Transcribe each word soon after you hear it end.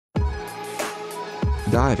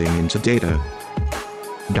Diving into data.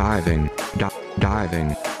 Diving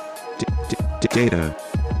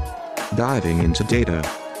into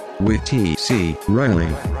data with T.C.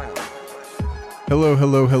 Riley.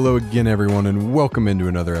 Hello again, everyone, and welcome into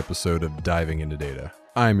another episode of Diving into Data.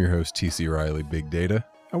 I'm your host, T.C. Riley, Big Data.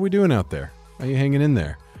 How we doing out there? Are you hanging in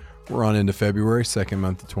there? We're on into February, second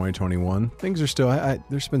month of 2021. Things are still,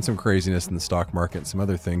 there's been some craziness in the stock market and some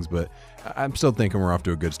other things, but I'm still thinking we're off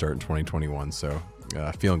to a good start in 2021, so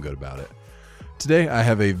feeling good about it. Today, I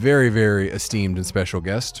have a very, very esteemed and special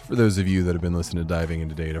guest. For those of you that have been listening to Diving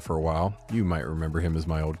into Data for a while, you might remember him as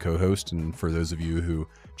my old co-host, and for those of you who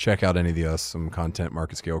check out any of the awesome content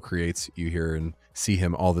MarketScale creates, you hear and see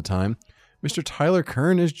him all the time. Mr. Tyler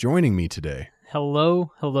Kern is joining me today.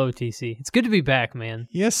 Hello, TC. It's good to be back, man.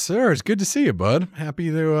 Yes, sir. It's good to see you, bud. Happy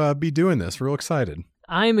to be doing this. Real excited.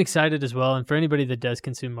 I'm excited as well, and for anybody that does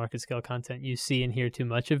consume MarketScale content, you see and hear too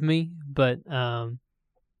much of me, but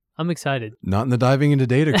I'm excited. Not in the Diving into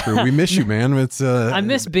Data crew. We miss you, man. It's I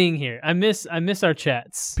miss being here. I miss our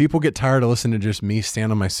chats. People get tired of listening to just me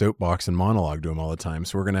stand on my soapbox and monologue to them all the time,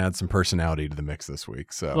 so we're going to add some personality to the mix this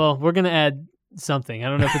week. So, well, we're going to add something. I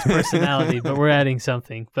don't know if it's personality, but we're adding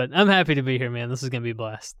something. But I'm happy to be here, man. This is going to be a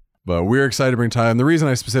blast. But we're excited to bring Tyler. And the reason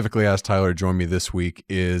I specifically asked Tyler to join me this week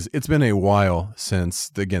is it's been a while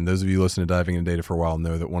since, again, those of you listening to Diving into Data for a while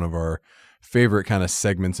know that one of our favorite kind of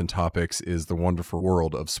segments and topics is the wonderful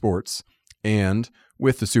world of sports. And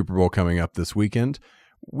with the Super Bowl coming up this weekend,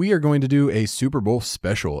 we are going to do a Super Bowl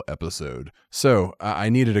special episode. So I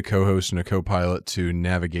needed a co-host and a co-pilot to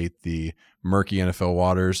navigate the murky NFL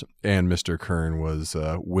waters, and Mr. Kern was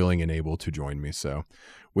willing and able to join me. So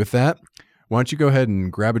with that, why don't you go ahead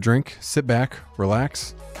and grab a drink, sit back,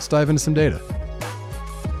 relax, let's dive into some data.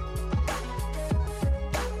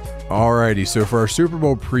 Alrighty, so for our Super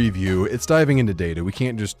Bowl preview, it's diving into data. We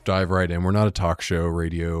can't just dive right in. We're not a talk show,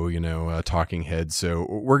 radio, talking head. So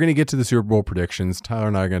we're going to get to the Super Bowl predictions. Tyler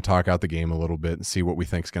and I are going to talk out the game a little bit and see what we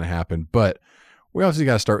think is going to happen. But we obviously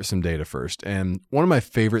got to start with some data first. And one of my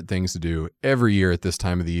favorite things to do every year at this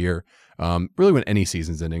time of the year, really when any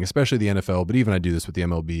season's ending, especially the NFL, but even I do this with the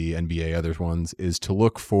MLB, NBA, other ones, is to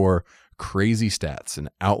look for crazy stats and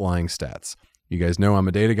outlying stats. You guys know I'm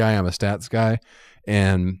a data guy. I'm a stats guy.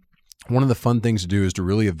 And one of the fun things to do is to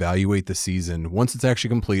really evaluate the season. Once it's actually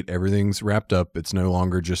complete, everything's wrapped up. It's no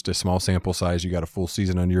longer just a small sample size. You got a full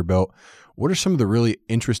season under your belt. What are some of the really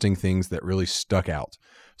interesting things that really stuck out?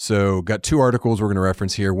 So got two articles we're going to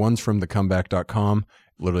reference here. One's from thecomeback.com,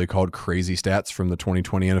 literally called Crazy Stats from the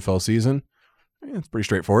 2020 NFL season. It's pretty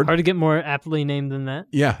straightforward. Hard to get more aptly named than that.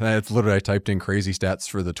 Yeah, that's literally, I typed in crazy stats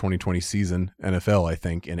for the 2020 season NFL, I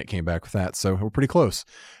think, and it came back with that. So we're pretty close.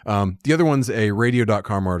 The other one's a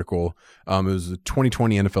radio.com article. It was the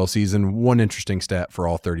 2020 NFL season, one interesting stat for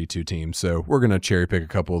all 32 teams. So we're going to cherry pick a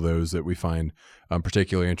couple of those that we find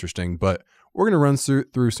particularly interesting, but we're going to run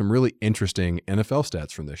through some really interesting NFL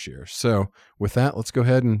stats from this year. So with that, let's go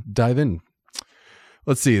ahead and dive in.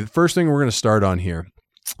 Let's see. The first thing we're going to start on here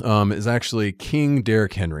is actually King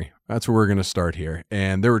Derrick Henry. That's where we're going to start here.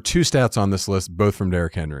 And there were two stats on this list, both from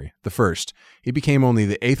Derrick Henry. The first, he became only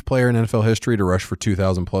the 8th player in NFL history to rush for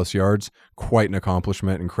 2,000 plus yards. Quite an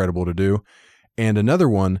accomplishment, incredible to do. And another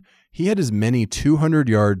one, he had as many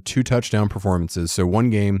 200-yard, 2-touchdown performances. So one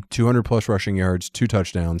game, 200 plus rushing yards, 2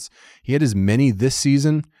 touchdowns. He had as many this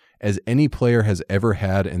season as any player has ever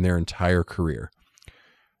had in their entire career.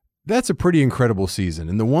 That's a pretty incredible season.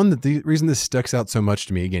 And the reason this sticks out so much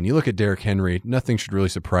to me, again, you look at Derrick Henry, nothing should really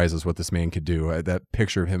surprise us what this man could do. That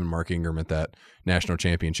picture of him and Mark Ingram at that national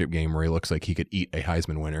championship game where he looks like he could eat a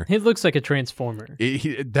Heisman winner. He looks like a transformer.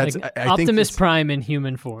 Optimus Prime in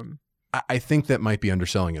human form. I think that might be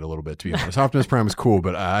underselling it a little bit, to be honest. Optimus Prime is cool,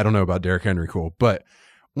 but I don't know about Derrick Henry cool. But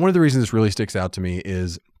one of the reasons this really sticks out to me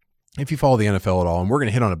is if you follow the NFL at all, and we're going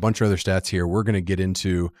to hit on a bunch of other stats here, we're going to get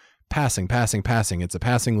into passing. It's a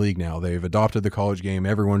passing league now. They've adopted the college game.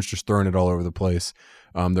 Everyone's just throwing it all over the place.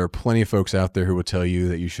 There are plenty of folks out there who will tell you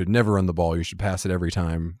that you should never run the ball. You should pass it every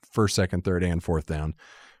time, first, second, third, and fourth down.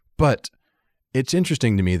 But it's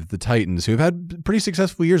interesting to me that the Titans, who have had pretty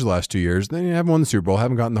successful years the last 2 years, they haven't won the Super Bowl,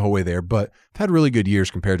 haven't gotten the whole way there, but have had really good years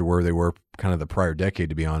compared to where they were kind of the prior decade,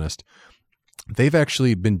 to be honest. They've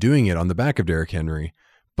actually been doing it on the back of Derrick Henry.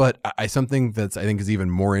 But something that's I think is even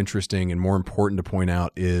more interesting and more important to point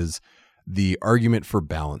out is the argument for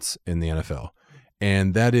balance in the NFL.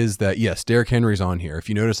 And that is that, yes, Derrick Henry's on here. If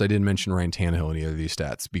you notice, I didn't mention Ryan Tannehill in either of these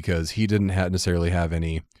stats because he didn't necessarily have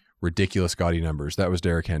any ridiculous gaudy numbers. That was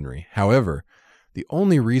Derrick Henry. However, the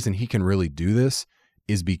only reason he can really do this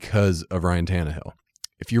is because of Ryan Tannehill.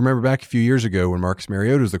 If you remember back a few years ago when Marcus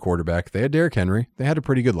Mariota was the quarterback, they had Derrick Henry. They had a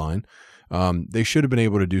pretty good line. They should have been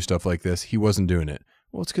able to do stuff like this. He wasn't doing it.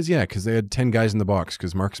 Well, it's because they had 10 guys in the box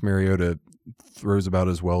because Marcus Mariota throws about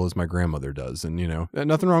as well as my grandmother does. And,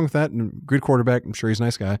 nothing wrong with that. And good quarterback. I'm sure he's a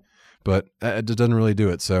nice guy, but it doesn't really do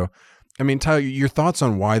it. So, I mean, Ty, your thoughts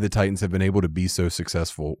on why the Titans have been able to be so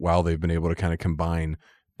successful while they've been able to kind of combine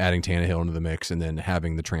adding Tannehill into the mix and then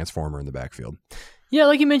having the transformer in the backfield? Yeah,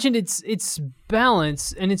 like you mentioned, it's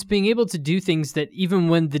balance, and it's being able to do things that even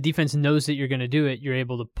when the defense knows that you're going to do it, you're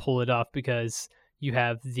able to pull it off because you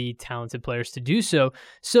have the talented players to do so.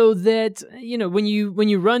 So that when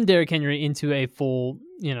you run Derrick Henry into a full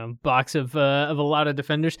box of a lot of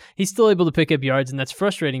defenders, he's still able to pick up yards, and that's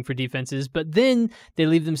frustrating for defenses. But then they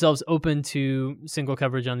leave themselves open to single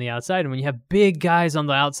coverage on the outside, and when you have big guys on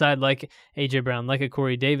the outside like AJ Brown, like a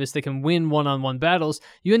Corey Davis, that can win one-on-one battles,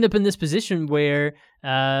 you end up in this position where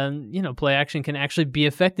play action can actually be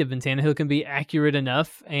effective, and Tannehill can be accurate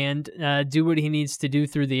enough and do what he needs to do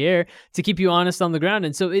through the air to keep you honest on the ground.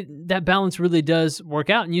 And so that balance really does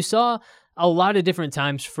work out. And you saw a lot of different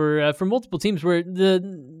times for multiple teams where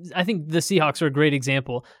I think the Seahawks are a great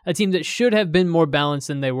example, a team that should have been more balanced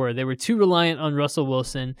than they were. They were too reliant on Russell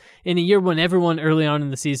Wilson in a year when everyone early on in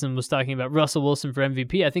the season was talking about Russell Wilson for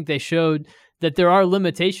MVP. I think they showed that there are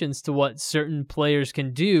limitations to what certain players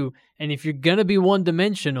can do. And if you're going to be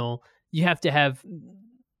one-dimensional, you have to have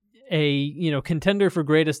a contender for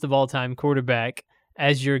greatest of all time quarterback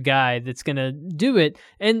as your guy that's going to do it.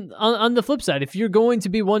 And on the flip side, if you're going to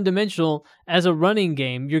be one-dimensional as a running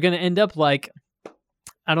game, you're going to end up like,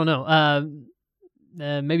 I don't know,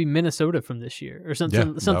 maybe Minnesota from this year or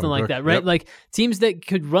something like that, right? Yep. Like teams that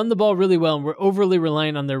could run the ball really well and were overly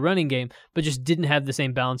reliant on their running game, but just didn't have the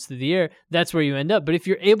same balance through the air. That's where you end up. But if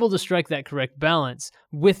you're able to strike that correct balance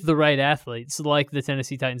with the right athletes, like the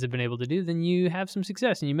Tennessee Titans have been able to do, then you have some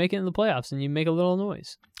success and you make it in the playoffs and you make a little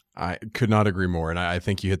noise. I could not agree more. And I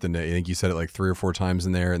think you hit the nail. I think you said it like 3 or 4 times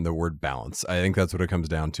in there, and the word balance. I think that's what it comes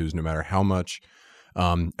down to, is no matter how much.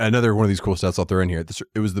 Another one of these cool stats I'll throw in here.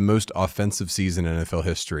 It was the most offensive season in NFL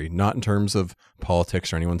history, not in terms of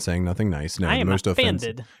politics or anyone saying nothing nice. No, I am the most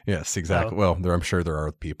offended. offensive. Yes, exactly. Oh. Well, I'm sure there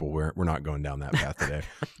are people. We're not going down that path today.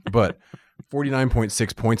 But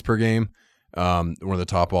 49.6 points per game, one of the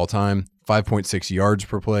top all time. 5.6 yards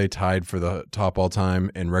per play, tied for the top all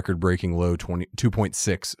time, and record-breaking low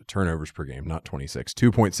 2.6 turnovers per game, not 26,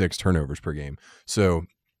 2.6 turnovers per game. So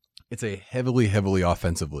it's a heavily, heavily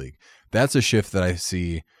offensive league. That's a shift that I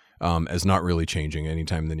see as not really changing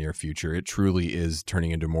anytime in the near future. It truly is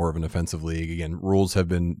turning into more of an offensive league. Again, rules have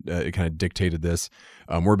been kind of dictated this.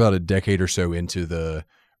 We're about a decade or so into the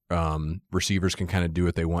receivers can kind of do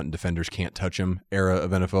what they want and defenders can't touch them era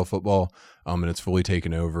of NFL football, and it's fully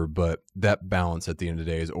taken over. But that balance at the end of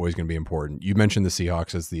the day is always going to be important. You mentioned the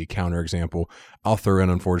Seahawks as the counter example. I'll throw in,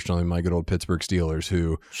 unfortunately, my good old Pittsburgh Steelers,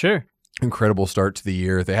 who sure. Incredible start to the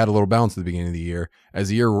year. They had a little balance at the beginning of the year. As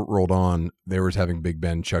the year rolled on, they were having Big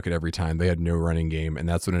Ben chuck it every time. They had no running game, and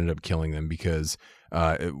that's what ended up killing them because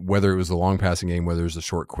whether it was the long passing game, whether it was a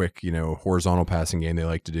short, quick, horizontal passing game they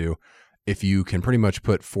like to do, if you can pretty much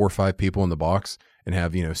put 4 or 5 people in the box and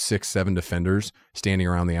have 6, 7 defenders standing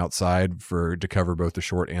around the outside to cover both the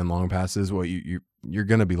short and long passes, well, you're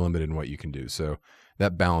going to be limited in what you can do. So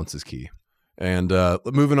that balance is key. And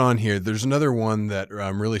moving on here, there's another one that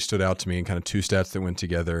really stood out to me, and kind of 2 stats that went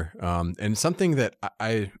together, and something that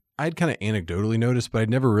I'd kind of anecdotally noticed, but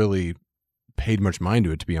I'd never really paid much mind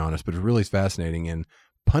to it, to be honest. But it's really fascinating. And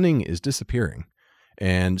punting is disappearing,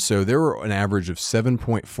 and so there were an average of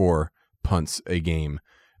 7.4 punts a game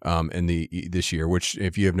this year, which,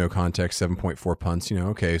 if you have no context, 7.4 punts,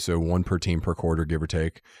 okay, so 1 per team per quarter, give or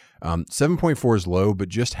take. 7.4 is low, but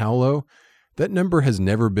just how low? That number has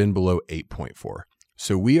never been below 8.4.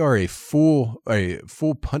 So we are a full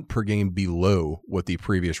punt per game below what the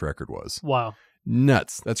previous record was. Wow.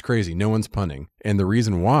 Nuts. That's crazy. No one's punting. And the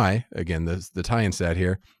reason why, again, the tie-in stat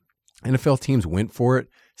here, NFL teams went for it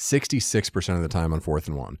 66% of the time on 4th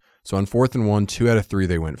and 1. So on 4th and 1, 2 out of 3,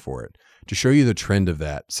 they went for it. To show you the trend of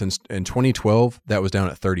that, since in 2012, that was down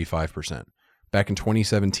at 35%. Back in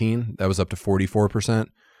 2017, that was up to 44%.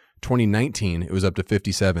 2019, it was up to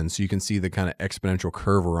 57. So you can see the kind of exponential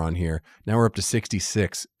curve we're on here. Now we're up to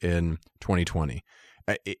 66 in 2020.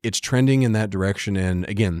 It's trending in that direction. And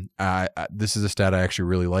again, this is a stat I actually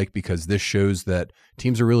really like, because this shows that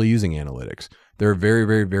teams are really using analytics. There are very,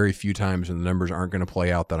 very, very few times when the numbers aren't going to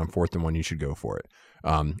play out that on 4th and 1, you should go for it.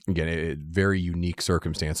 Again, very unique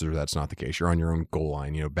circumstances where that's not the case. You're on your own goal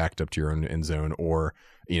line, backed up to your own end zone, or,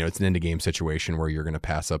 it's an end of game situation where you're going to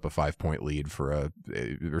pass up a 5-point lead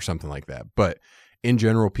or something like that. But in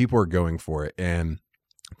general, people are going for it, and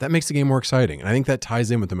that makes the game more exciting. And I think that ties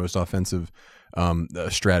in with the most offensive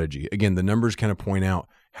strategy. Again, the numbers kind of point out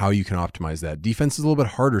how you can optimize that. Defense is a little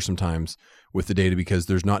bit harder sometimes with the data because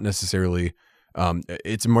there's not necessarily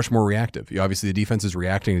it's much more reactive. Obviously, the defense is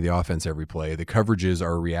reacting to the offense every play. The coverages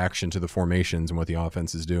are a reaction to the formations and what the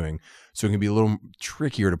offense is doing. So it can be a little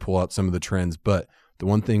trickier to pull out some of the trends. But the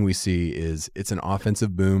one thing we see is it's an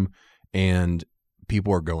offensive boom, and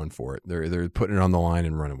people are going for it. They're putting it on the line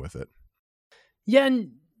and running with it. Yeah,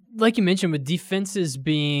 and like you mentioned, with defenses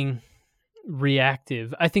being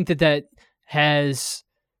reactive, I think that has...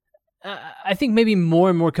 I think maybe more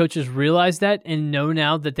and more coaches realize that and know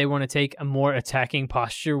now that they want to take a more attacking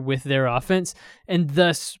posture with their offense and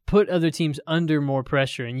thus put other teams under more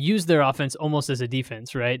pressure and use their offense almost as a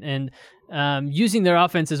defense, right? And using their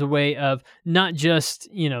offense as a way of not just,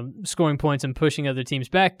 scoring points and pushing other teams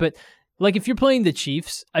back, but like if you're playing the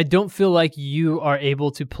Chiefs, I don't feel like you are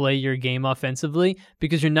able to play your game offensively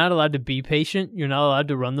because you're not allowed to be patient. You're not allowed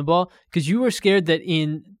to run the ball because you are scared that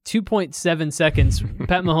in 2.7 seconds,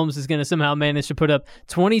 Pat Mahomes is going to somehow manage to put up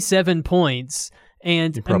 27 points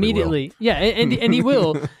and immediately, and he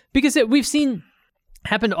will because we've seen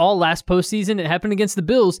happened all last postseason. It happened against the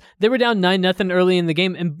Bills. They were down 9-0 early in the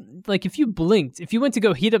game, and like if you blinked, if you went to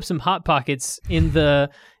go heat up some Hot Pockets in the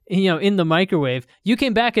in the microwave, you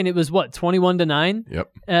came back and it was 21-9.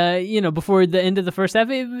 Yep. Before the end of the first half,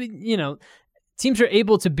 teams are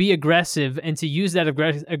able to be aggressive and to use that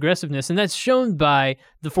aggressiveness, and that's shown by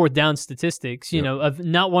the fourth down statistics. Of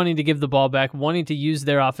not wanting to give the ball back, wanting to use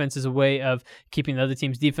their offense as a way of keeping the other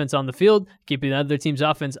team's defense on the field, keeping the other team's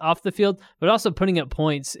offense off the field, but also putting up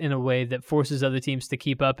points in a way that forces other teams to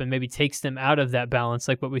keep up and maybe takes them out of that balance,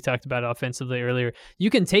 like what we talked about offensively earlier. You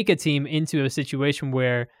can take a team into a situation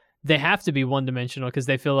where they have to be one-dimensional because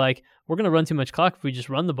they feel like we're going to run too much clock if we just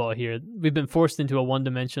run the ball here. We've been forced into a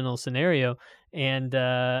one-dimensional scenario, and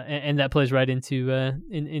that plays right into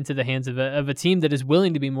the hands of a team that is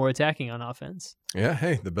willing to be more attacking on offense. Yeah,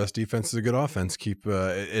 hey, the best defense is a good offense.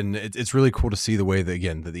 And it's really cool to see the way that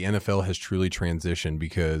the NFL has truly transitioned,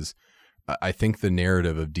 because I think the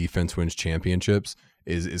narrative of defense wins championships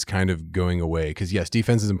is kind of going away, because yes,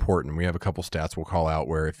 defense is important. We have a couple stats we'll call out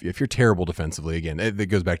where if you're terrible defensively, again, it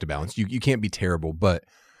goes back to balance. You can't be terrible, but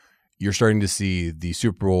you're starting to see the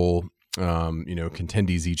Super Bowl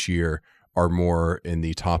contendees each year are more in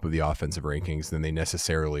the top of the offensive rankings than they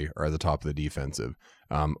necessarily are at the top of the defensive.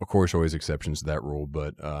 Of course, always exceptions to that rule,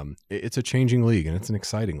 but it's a changing league and it's an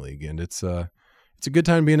exciting league, and it's a good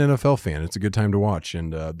time to be an NFL fan. It's a good time to watch.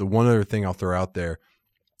 And the one other thing I'll throw out there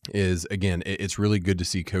is, again, it's really good to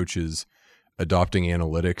see coaches adopting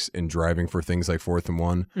analytics and driving for things like 4th and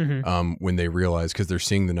 1 when they realize, because they're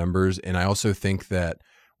seeing the numbers. And I also think that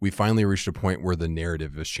we finally reached a point where the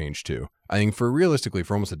narrative has changed too. I think realistically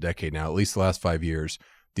for almost a decade now, at least the last 5 years,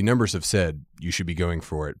 the numbers have said you should be going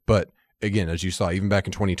for it. But again, as you saw, even back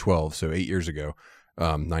in 2012, so 8 years ago,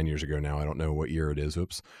 9 years ago now, I don't know what year it is.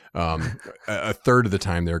 Oops. A third of the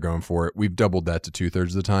time they're going for it. We've doubled that to 2/3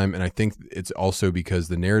 of the time. And I think it's also because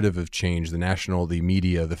the narrative have changed, the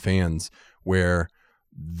media, the fans, where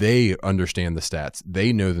they understand the stats.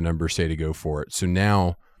 They know the numbers say to go for it. So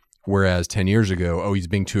now, whereas 10 years ago, he's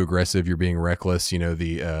being too aggressive, you're being reckless.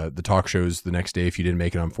 The talk shows the next day, if you didn't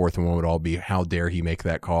make it on 4th and 1, would all be, how dare he make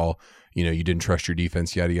that call? You didn't trust your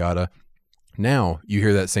defense, yada, yada. Now you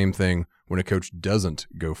hear that same thing when a coach doesn't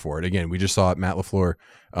go for it. Again, we just saw it, Matt LaFleur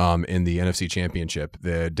in the NFC Championship.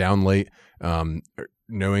 The down late,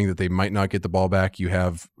 knowing that they might not get the ball back, you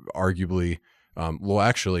have arguably,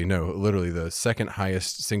 literally the second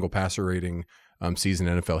highest single passer rating season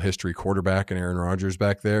in NFL history quarterback in Aaron Rodgers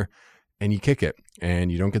back there, and you kick it,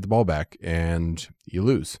 and you don't get the ball back, and you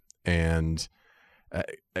lose. And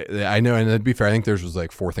I know, and to be fair, I think theirs was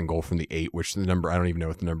like 4th and goal from the 8, which the number, I don't even know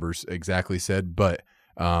what the numbers exactly said, but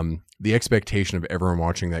the expectation of everyone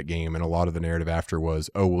watching that game and a lot of the narrative after was,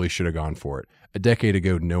 he should have gone for it. A decade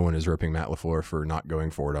ago, no one is ripping Matt LaFleur for not going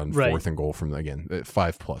for it on 4th and goal from, again,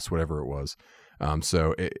 5+, whatever it was.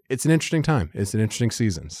 So it's an interesting time. It's an interesting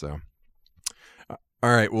season. So,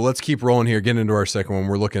 all right, well, let's keep rolling here. Get into our second one.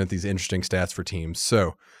 We're looking at these interesting stats for teams.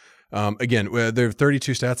 So, again, there are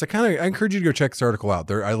 32 stats. I encourage you to go check this article out.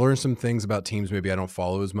 I learned some things about teams maybe I don't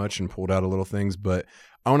follow as much and pulled out a little things, but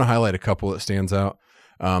I want to highlight a couple that stands out.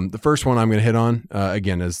 The first one I'm going to hit on,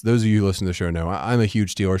 again, as those of you who listen to the show know, I'm a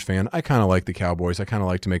huge Steelers fan. I kind of like the Cowboys. I kind of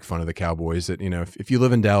like to make fun of the Cowboys. That, if you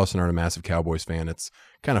live in Dallas and aren't a massive Cowboys fan, it's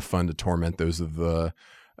kind of fun to torment those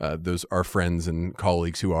our friends and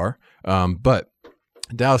colleagues who are. But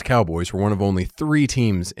Dallas Cowboys were one of only 3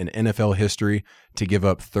 teams in NFL history to give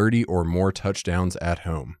up 30 or more touchdowns at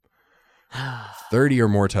home. 30 or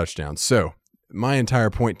more touchdowns. So my entire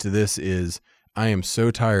point to this is, I am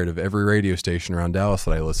so tired of every radio station around Dallas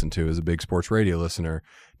that I listen to as a big sports radio listener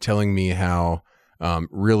telling me how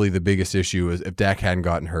really the biggest issue is if Dak hadn't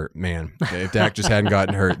gotten hurt. Man, if Dak just hadn't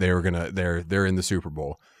gotten hurt, they're in the Super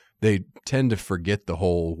Bowl. They tend to forget the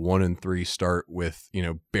whole 1-3 start with,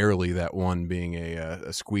 barely that one being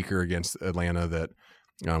a squeaker against Atlanta that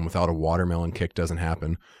without a watermelon kick doesn't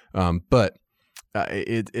happen. But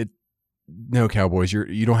no, Cowboys,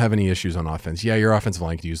 you don't have any issues on offense. Yeah, your offensive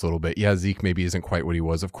line could use a little bit. Yeah, Zeke maybe isn't quite what he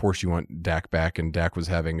was. Of course you want Dak back, and Dak was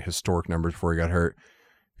having historic numbers before he got hurt.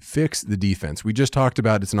 Fix the defense. We just talked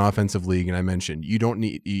about it's an offensive league, and I mentioned you don't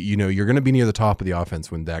need, you're going to be near the top of the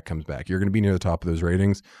offense when Dak comes back. You're going to be near the top of those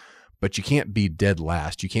ratings, but you can't be dead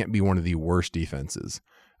last. You can't be one of the worst defenses.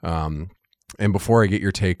 And before I get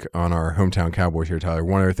your take on our hometown Cowboys here, Tyler,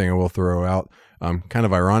 one other thing I will throw out, kind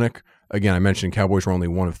of ironic. Again, I mentioned Cowboys were only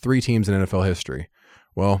one of 3 teams in NFL history.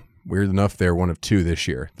 Well, weird enough, they're one of 2 this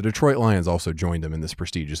year. The Detroit Lions also joined them in this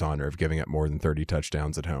prestigious honor of giving up more than 30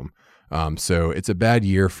 touchdowns at home. So it's a bad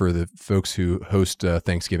year for the folks who host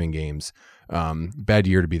Thanksgiving games. Bad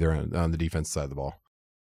year to be there on the defense side of the ball.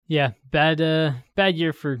 Yeah, bad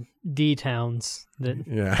year for D towns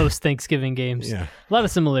that host Thanksgiving games. Yeah. A lot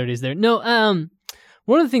of similarities there. No,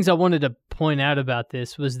 one of the things I wanted to point out about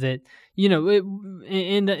this was that,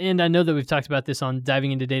 and I know that we've talked about this on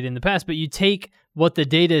diving into data in the past, but you take what the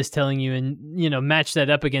data is telling you and, match that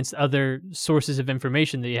up against other sources of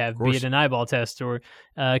information that you have, be it an eyeball test or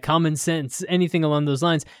common sense, anything along those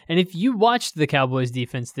lines. And if you watched the Cowboys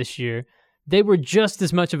defense this year, they were just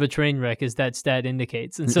as much of a train wreck as that stat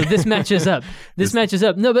indicates. And so this matches up. Matches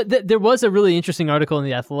up. No, but there was a really interesting article in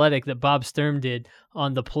The Athletic that Bob Sturm did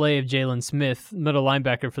on the play of Jalen Smith, middle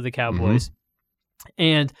linebacker for the Cowboys. Mm-hmm.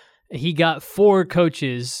 And he got 4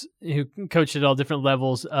 coaches who coached at all different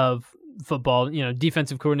levels of football,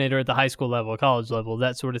 defensive coordinator at the high school level, college level,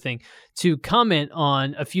 that sort of thing, to comment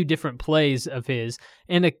on a few different plays of his.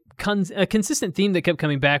 And a consistent theme that kept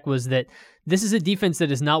coming back was that this is a defense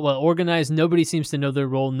that is not well organized. Nobody seems to know their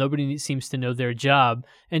role. Nobody seems to know their job.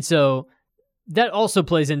 And so that also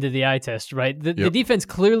plays into the eye test, right? The defense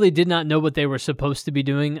clearly did not know what they were supposed to be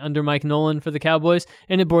doing under Mike Nolan for the Cowboys,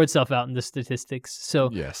 and it bore itself out in the statistics. So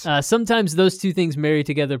sometimes those two things marry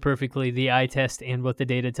together perfectly, the eye test and what the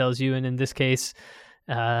data tells you. And in this case,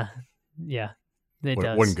 it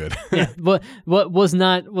does. Wasn't good. What was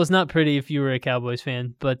not pretty if you were a Cowboys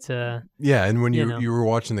fan, but and when you were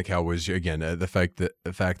watching the Cowboys again, the fact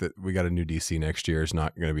that we got a new DC next year is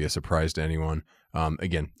not going to be a surprise to anyone.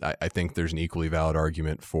 Again, I think there's an equally valid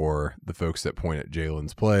argument for the folks that point at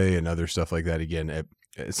Jalen's play and other stuff like that. Again,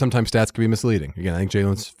 sometimes stats can be misleading. Again, I think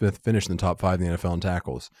Jalen's finished in the top 5 in the NFL in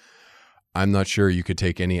tackles. I'm not sure you could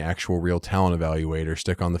take any actual real talent evaluator,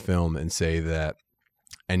 stick on the film, and say that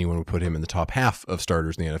anyone would put him in the top half of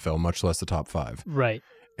starters in the NFL, much less the top 5. Right.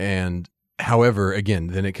 And however,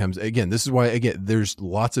 this is why, there's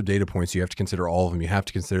lots of data points. You have to consider all of them. You have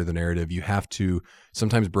to consider the narrative. You have to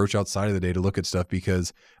sometimes broach outside of the data, look at stuff,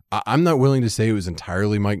 because I'm not willing to say it was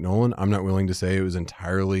entirely Mike Nolan. I'm not willing to say it was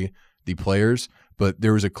entirely the players, but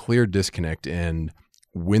there was a clear disconnect. And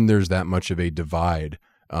when there's that much of a divide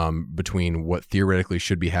between what theoretically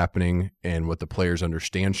should be happening and what the players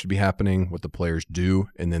understand should be happening, what the players do,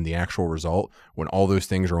 and then the actual result, when all those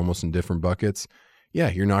things are almost in different buckets,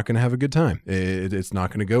 you're not going to have a good time. It's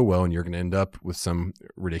not going to go well, and you're going to end up with some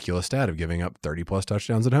ridiculous stat of giving up 30-plus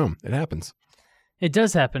touchdowns at home. It happens. It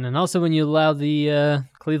does happen. And also when you allow the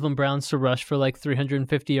Cleveland Browns to rush for like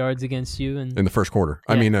 350 yards against you. And in the first quarter.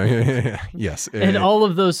 Yeah. I mean, yes. And all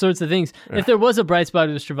of those sorts of things. If there was a bright spot,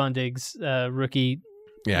 it was Trevon Diggs, rookie.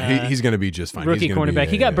 Yeah, he's going to be just fine. Rookie cornerback.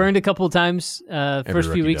 He got burned a couple of times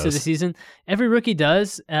first few weeks of the season. Every rookie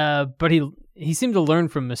does, but he seemed to learn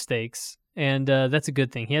from mistakes, and that's a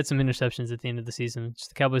good thing. He had some interceptions at the end of the season, which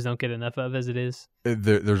the Cowboys don't get enough of as it is.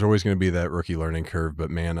 There's always going to be that rookie learning curve,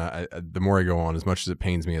 but man, the more I go on, as much as it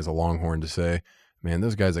pains me as a Longhorn to say, man,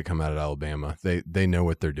 those guys that come out of Alabama, they know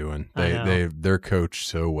what they're doing. They're coached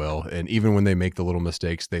so well, and even when they make the little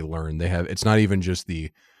mistakes, they learn. It's not even just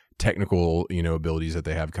the technical, abilities that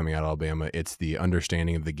they have coming out of Alabama. It's the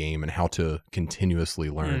understanding of the game and how to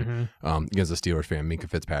continuously learn. Mm-hmm. As a Steelers fan, Minkah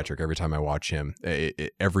Fitzpatrick, every time I watch him,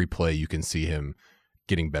 every play you can see him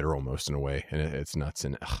getting better almost in a way, and it's nuts.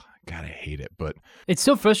 And God, I hate it, but it's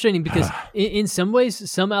so frustrating because in some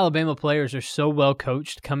ways, some Alabama players are so well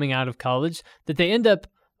coached coming out of college that they end up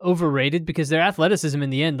overrated because their athleticism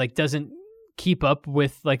in the end doesn't keep up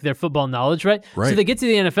with their football knowledge, right? So they get to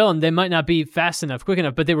the NFL and they might not be fast enough, quick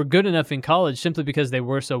enough, but they were good enough in college simply because they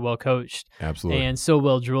were so well coached. Absolutely. And so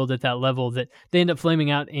well drilled at that level that they end up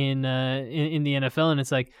flaming out in the NFL. And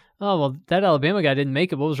it's like, oh, well, that Alabama guy didn't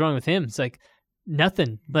make it. What was wrong with him? It's like,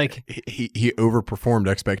 nothing. Like he overperformed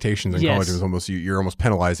expectations in college. It was almost you're almost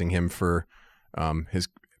penalizing him for his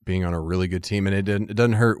being on a really good team, and it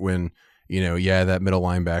doesn't hurt when that middle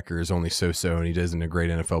linebacker is only so and he isn't a great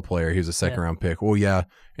NFL player. He was a second-round pick. Well, yeah,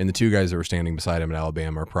 and the two guys that were standing beside him at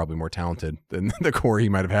Alabama are probably more talented than the core he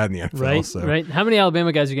might have had in the NFL. Right. How many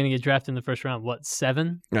Alabama guys are going to get drafted in the first round? What,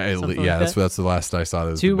 7? That's the last I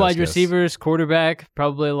saw. 2 wide receivers, quarterback,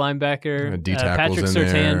 probably a linebacker. D Patrick in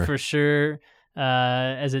Surtain there. for sure.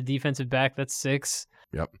 As a defensive back, that's 6.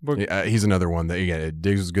 Yep. He's another one that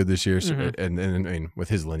Diggs was good this year, and I mean with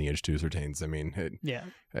his lineage too, Surtain's. I mean,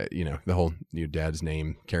 the whole your dad's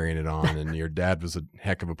name carrying it on, and your dad was a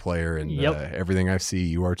heck of a player, and everything I see,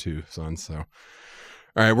 you are too, son. So, all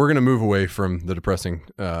right, we're gonna move away from the depressing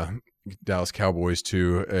Dallas Cowboys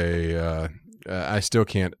to I still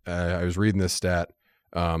can't. I was reading this stat.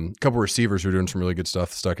 A couple receivers who are doing some really good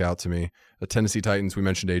stuff stuck out to me. The Tennessee Titans, we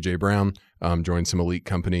mentioned A.J. Brown, joined some elite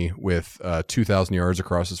company with 2,000 yards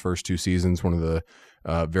across his first 2 seasons. One of the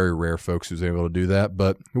very rare folks who's able to do that,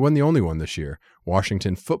 but he wasn't the only one this year.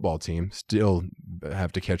 Washington football team, still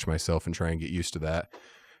have to catch myself and try and get used to that.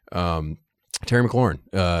 Terry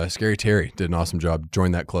McLaurin, Scary Terry, did an awesome job.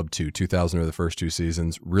 Joined that club too. 2,000 over the first 2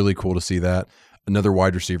 seasons. Really cool to see that. Another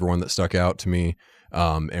wide receiver one that stuck out to me.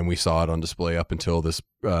 And we saw it on display up until this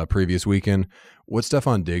previous weekend. What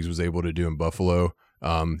Stephon Diggs was able to do in Buffalo,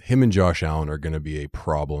 him and Josh Allen are going to be a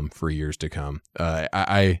problem for years to come.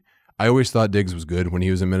 I always thought Diggs was good when he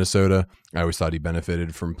was in Minnesota. I always thought he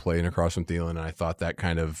benefited from playing across from Thielen, and I thought that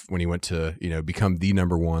kind of when he went to become the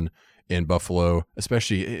number one in Buffalo,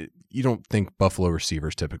 especially you don't think Buffalo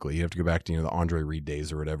receivers typically. You have to go back to the Andre Reed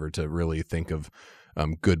days or whatever to really think of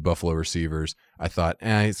good Buffalo receivers. I thought,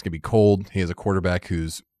 it's going to be cold. He has a quarterback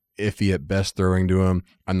who's iffy at best throwing to him.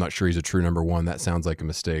 I'm not sure he's a true number one. That sounds like a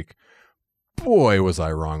mistake. Boy, was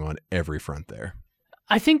I wrong on every front there.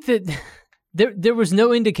 I think that there was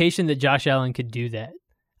no indication that Josh Allen could do that.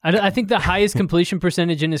 I think the highest completion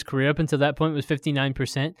percentage in his career up until that point was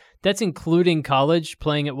 59%. That's including college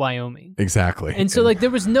playing at Wyoming. Exactly. And so there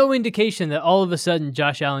was no indication that all of a sudden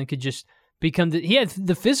Josh Allen could just become he had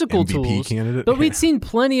the physical MVP tools, candidate. But we'd seen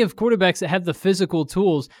plenty of quarterbacks that have the physical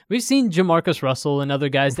tools. We've seen Jamarcus Russell and other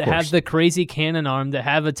guys that have the crazy cannon arm, that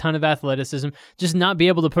have a ton of athleticism, just not be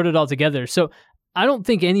able to put it all together. So I don't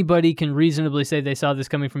think anybody can reasonably say they saw this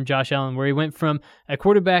coming from Josh Allen, where he went from a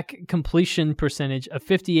quarterback completion percentage of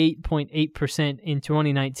 58.8% in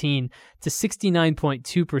 2019 to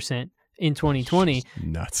 69.2% in 2020.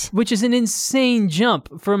 Nuts. Which is an insane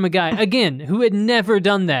jump from a guy, again, who had never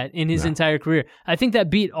done that in his entire career. I think that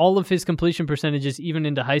beat all of his completion percentages even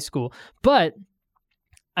into high school. But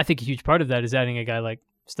I think a huge part of that is adding a guy like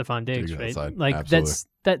Stephon Diggs, right? Absolutely.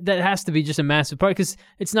 That has to be just a massive part, because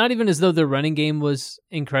it's not even as though their running game was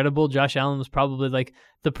incredible. Josh Allen was probably like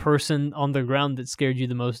the person on the ground that scared you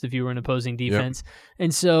the most if you were an opposing defense. Yep.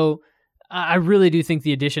 And so I really do think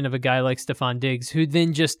the addition of a guy like Stephon Diggs, who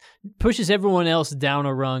then just pushes everyone else down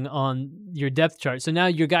a rung on your depth chart. So now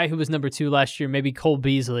your guy who was number 2 last year, maybe Cole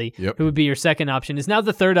Beasley, who would be your second option, is now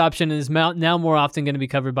the third option and is now more often going to be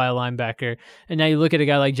covered by a linebacker. And now you look at a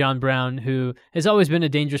guy like John Brown, who has always been a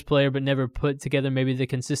dangerous player but never put together maybe the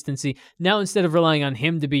consistency. Now instead of relying on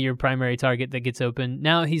him to be your primary target that gets open,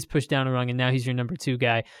 now he's pushed down a rung and now he's your number 2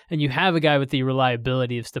 guy. And you have a guy with the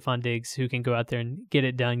reliability of Stephon Diggs who can go out there and get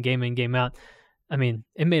it done game in, game out. I mean,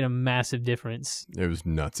 it made a massive difference. It was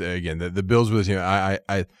nuts. Again, the Bills with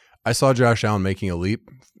I saw Josh Allen making a leap.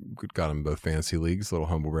 Got him in both fantasy leagues. A little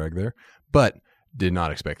humble brag there, but did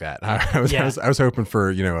not expect that. I was hoping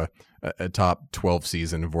for a top 12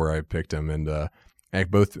 season of where I picked him, and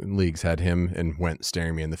both leagues had him and Wentz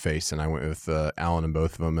staring me in the face, and I went with Allen in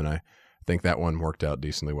both of them, and I think that one worked out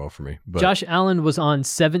decently well for me. But Josh Allen was on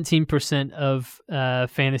 17% of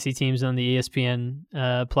fantasy teams on the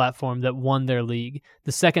ESPN platform that won their league,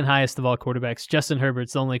 the second highest of all quarterbacks. Justin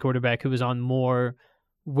Herbert's the only quarterback who was on more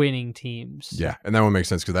winning teams. Yeah, and that one makes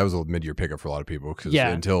sense because that was a mid-year pickup for a lot of people, because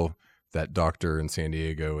until that doctor in San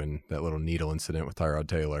Diego and that little needle incident with Tyrod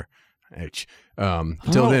Taylor,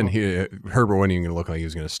 until then, Herbert wasn't even going to look like he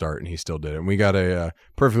was going to start, and he still did it. And we got a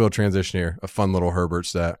perfect little transition here, a fun little Herbert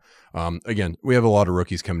stat. Again, we have a lot of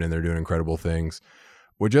rookies coming in there doing incredible things.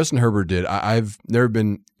 What Justin Herbert did, I've never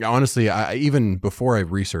been, honestly, even before I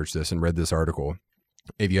researched this and read this article,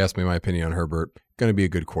 if you ask me my opinion on Herbert, going to be a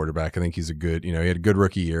good quarterback. I think he's a good, he had a good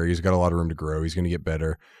rookie year. He's got a lot of room to grow. He's going to get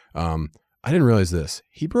better. I didn't realize this.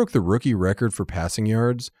 He broke the rookie record for passing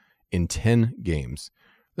yards in 10 games.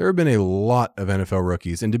 There have been a lot of NFL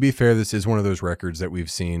rookies, and to be fair, this is one of those records that we've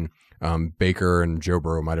seen. Baker and Joe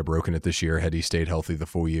Burrow might have broken it this year had he stayed healthy the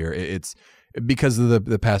full year. because of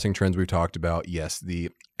the passing trends we've talked about, yes, the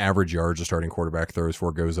average yards a starting quarterback throws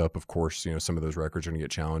for goes up. Of course, some of those records are going to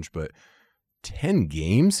get challenged, but 10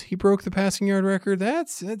 games he broke the passing yard record.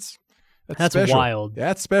 That's special. Wild.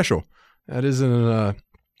 That's special. That isn't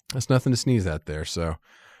that's nothing to sneeze at there. So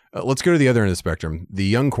let's go to the other end of the spectrum. The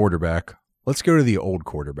young quarterback. Let's go to the old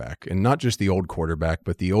quarterback, and not just the old quarterback,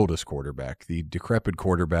 but the oldest quarterback, the decrepit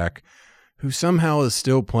quarterback who somehow is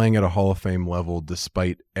still playing at a Hall of Fame level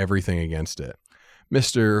despite everything against it.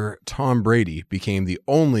 Mr. Tom Brady became the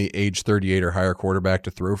only age 38 or higher quarterback to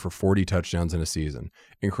throw for 40 touchdowns in a season.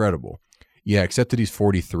 Incredible. Yeah, except that he's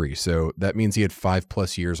 43, so that means he had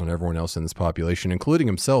 5+ years on everyone else in this population, including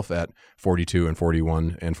himself at 42 and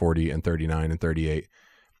 41 and 40 and 39 and 38,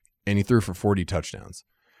 and he threw for 40 touchdowns.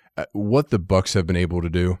 What the Bucs have been able to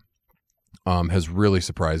do has really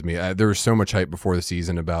surprised me. There was so much hype before the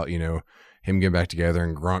season about him getting back together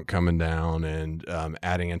and Gronk coming down and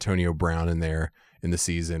adding Antonio Brown in there in the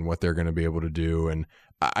season, what they're going to be able to do. And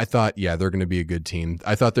I thought, yeah, they're going to be a good team.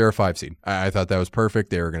 I thought they were a 5 seed. I thought that was perfect.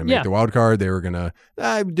 They were going to make the wild card. They were going to.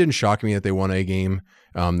 It didn't shock me that they won a game.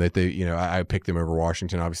 That they, I picked them over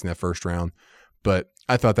Washington, obviously in that first round. But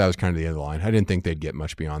I thought that was kind of the end of the line. I didn't think they'd get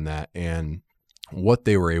much beyond that. And what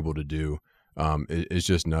they were able to do is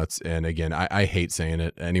just nuts. And again, I hate saying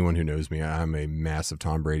it. Anyone who knows me, I'm a massive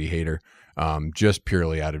Tom Brady hater, just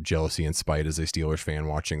purely out of jealousy and spite as a Steelers fan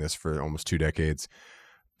watching this for almost 2 decades.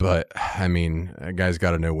 But I mean, a guy's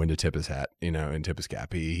got to know when to tip his hat, and tip his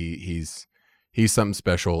cap. He's something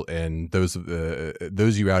special. And those of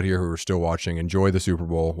you out here who are still watching, enjoy the Super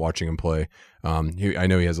Bowl, watching him play. I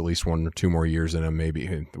know he has at least 1 or 2 more years in him. Maybe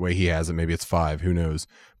the way he has it, maybe it's 5. Who knows?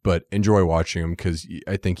 But enjoy watching him, because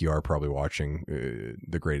I think you are probably watching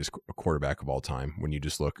the greatest quarterback of all time when you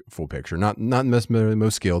just look full picture. Not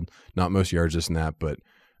most skilled, not most yards, this and that, but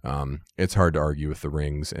it's hard to argue with the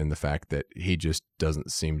rings and the fact that he just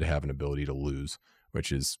doesn't seem to have an ability to lose,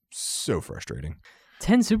 which is so frustrating.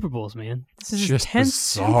 10 Super Bowls, man. This is just 10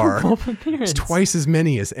 bizarre. Super Bowl appearance. It's twice as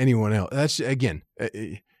many as anyone else. That's, again,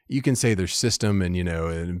 you can say there's system and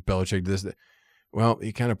and Belichick this. Well,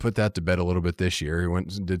 he kind of put that to bed a little bit this year. He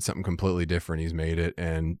went and did something completely different. He's made it,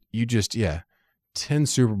 and 10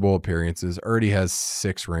 Super Bowl appearances. Already has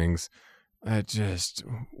 6 rings.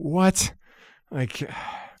 What? Like.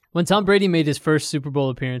 When Tom Brady made his first Super Bowl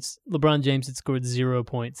appearance, LeBron James had scored 0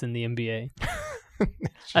 points in the NBA.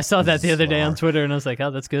 I saw that the other day on Twitter, and I was like,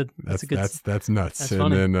 "Oh, that's good. That's nuts." That's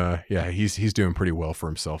funny. And then, he's doing pretty well for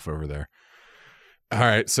himself over there. All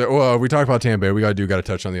right, so we talked about Tampa Bay. We got to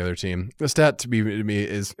touch on the other team. The stat to me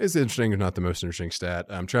is interesting, if not the most interesting stat.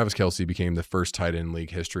 Travis Kelce became the first tight end in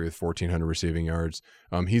league history with 1,400 receiving yards.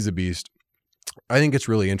 He's a beast. I think it's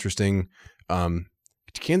really interesting.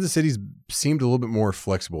 Kansas City's seemed a little bit more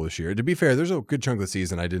flexible this year. To be fair, there's a good chunk of the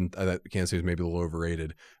season I thought Kansas City was maybe a little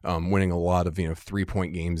overrated, winning a lot of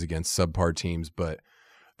 3-point games against subpar teams. But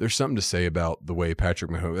there's something to say about the way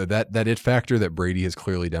Patrick Mahomes, that it factor that Brady has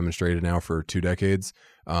clearly demonstrated now for 2 decades.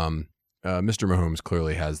 Mr. Mahomes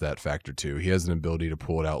clearly has that factor too. He has an ability to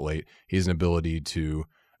pull it out late. He has an ability to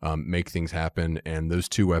make things happen. And those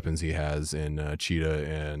 2 weapons he has in Cheetah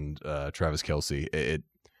and Travis Kelce,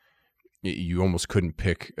 you almost couldn't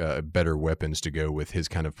pick better weapons to go with his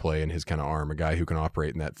kind of play and his kind of arm. A guy who can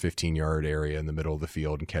operate in that 15-yard area in the middle of the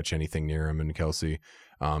field and catch anything near him in Kelce.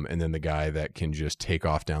 And then the guy that can just take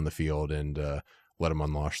off down the field and let him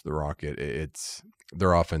unlaunch the rocket.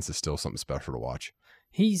 Their offense is still something special to watch.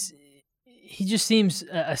 He just seems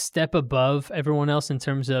a step above everyone else in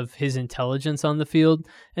terms of his intelligence on the field,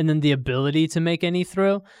 and then the ability to make any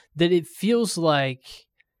throw, that it feels like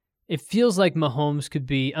Mahomes could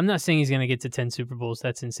be. I'm not saying he's going to get to 10 Super Bowls.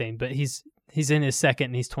 That's insane. But he's in his second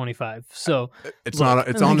and he's 25. So it's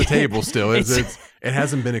on the table still. It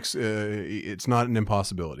hasn't been. It's not an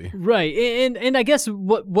impossibility. Right. And I guess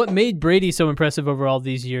what made Brady so impressive over all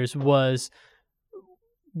these years was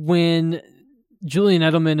when Julian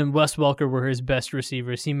Edelman and Wes Welker were his best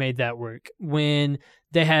receivers. He made that work. When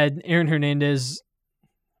they had Aaron Hernandez,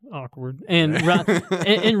 awkward, and Rob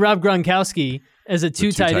Gronkowski as a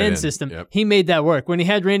 2 tight end system, yep. He made that work. When he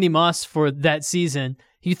had Randy Moss for that season,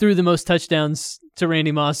 he threw the most touchdowns to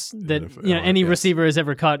Randy Moss that any receiver has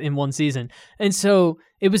ever caught in one season. And so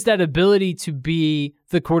it was that ability to be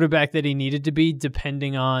the quarterback that he needed to be,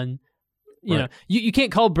 depending on you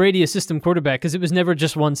can't call Brady a system quarterback because it was never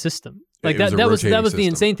just one system. Like that was the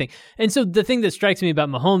insane thing. And so the thing that strikes me about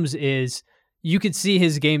Mahomes is you could see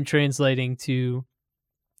his game translating to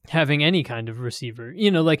having any kind of receiver.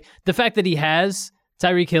 Like the fact that he has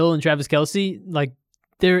Tyreek Hill and Travis Kelce, like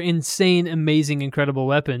they're insane, amazing, incredible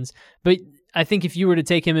weapons. But I think if you were to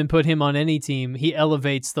take him and put him on any team, he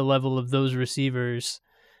elevates the level of those receivers.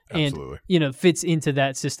 Absolutely. And, fits into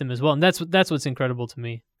that system as well. And that's what's incredible to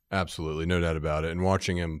me. Absolutely. No doubt about it. And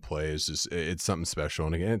watching him play is just, it's something special.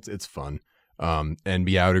 And again, it's fun. And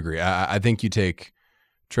yeah, I would agree. I think you take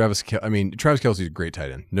Travis Kelce's a great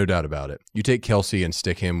tight end. No doubt about it. You take Kelce and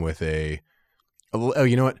stick him with you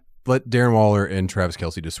know what? Let Darren Waller and Travis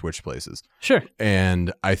Kelce just switch places. Sure.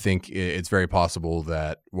 And I think it's very possible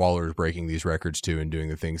that Waller is breaking these records too and doing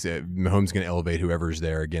the things that Mahomes going to elevate whoever's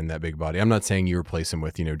there. Again, that big body. I'm not saying you replace him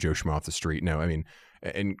with, Joe Schmo off the street. No, I mean,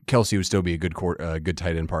 and Kelce would still be a good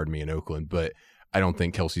tight end, in Oakland, but I don't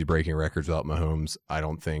think Kelce's breaking records without Mahomes. I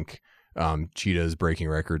don't think Cheetah is breaking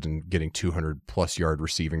records and getting 200 plus yard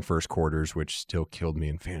receiving first quarters, which still killed me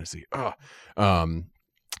in fantasy.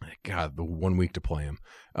 God, the 1 week to play him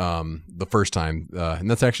the first time, and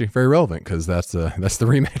that's actually very relevant because that's the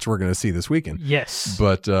rematch we're going to see this weekend. Yes,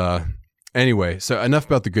 but anyway, so enough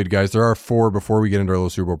about the good guys. There are 4 before we get into our little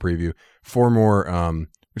Super Bowl preview. 4 more.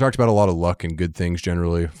 We talked about a lot of luck and good things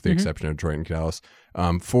generally, with the exception of Detroit and Dallas.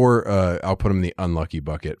 4, I'll put them in the unlucky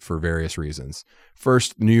bucket for various reasons.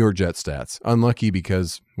 First, New York Jets stats. Unlucky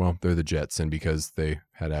because, well, they're the Jets and because they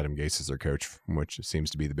had Adam Gase as their coach, which seems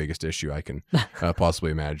to be the biggest issue I can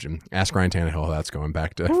possibly imagine. Ask Ryan Tannehill how that's going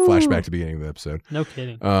back to flashback to the beginning of the episode. No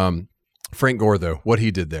kidding. Frank Gore, though, what he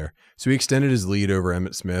did there. So he extended his lead over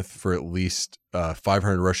Emmitt Smith for at least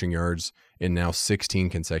 500 rushing yards in now 16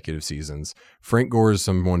 consecutive seasons. Frank Gore is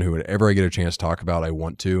someone who, whenever I get a chance to talk about, I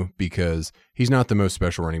want to, because he's not the most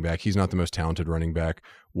special running back. He's not the most talented running back.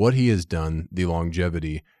 What he has done, the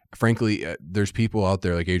longevity, frankly, there's people out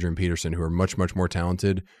there like Adrian Peterson who are much, much more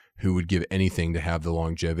talented who would give anything to have the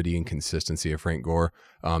longevity and consistency of Frank Gore.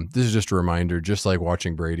 This is just a reminder, just like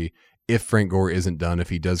watching Brady, if Frank Gore isn't done, if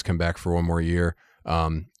he does come back for one more year,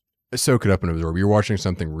 soak it up and absorb. You're watching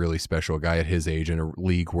something really special. A guy at his age in a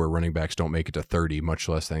league where running backs don't make it to 30, much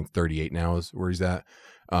less I think 38 now is where he's at.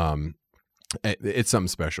 It's something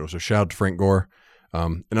special. So shout out to Frank Gore.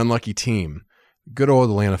 An unlucky team. Good old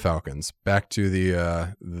Atlanta Falcons. Back to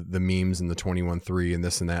the memes and the 21-3 and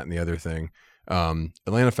this and that and the other thing.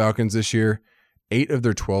 Atlanta Falcons this year, 8 of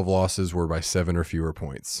their 12 losses were by 7 or fewer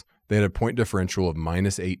points. They had a point differential of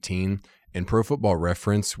 -18. In Pro Football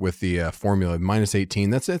Reference with the formula of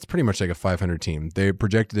 -18, that's pretty much like a 500 team. They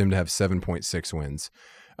projected them to have 7.6 wins,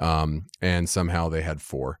 and somehow they had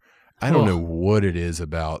 4. I don't know what it is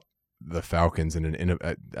about the Falcons, and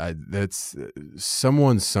that's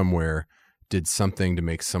someone somewhere did something to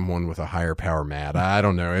make someone with a higher power mad. I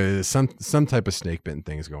don't know. It's some type of snake bitten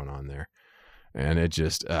things going on there. And it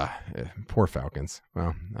just, poor Falcons.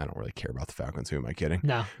 Well, I don't really care about the Falcons. Who am I kidding?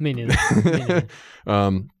 No, me neither.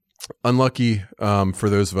 Unlucky for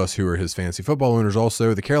those of us who are his fantasy football owners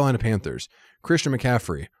also, the Carolina Panthers. Christian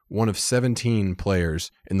McCaffrey, one of 17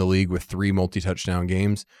 players in the league with 3 multi-touchdown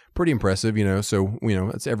games. Pretty impressive, So,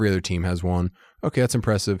 that's every other team has one. Okay, that's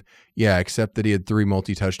impressive. Yeah, except that he had 3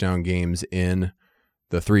 multi-touchdown games in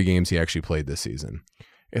the 3 games he actually played this season.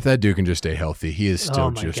 If that dude can just stay healthy, he is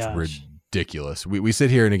still ridiculous. We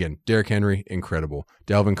sit here and again, Derrick Henry, incredible.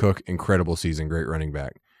 Dalvin Cook, incredible season, great running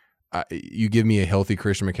back. You give me a healthy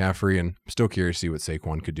Christian McCaffrey, and I'm still curious to see what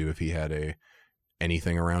Saquon could do if he had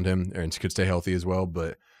anything around him and could stay healthy as well.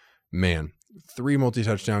 But man, 3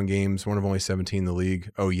 multi-touchdown games, one of only 17 in the league.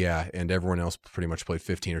 Oh yeah, and everyone else pretty much played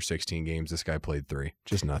 15 or 16 games. This guy played 3.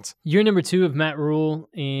 Just nuts. Year number 2 of Matt Rule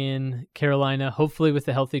in Carolina, hopefully with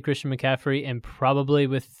a healthy Christian McCaffrey and probably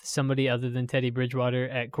with somebody other than Teddy Bridgewater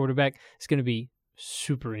at quarterback. It's going to be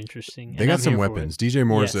super interesting. They got some weapons. DJ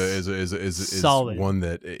Moore is solid. One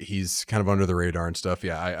that he's kind of under the radar and stuff.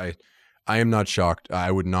 Yeah, I am not shocked.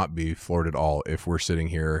 I would not be floored at all if we're sitting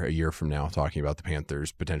here a year from now talking about the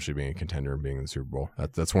Panthers potentially being a contender and being in the Super Bowl.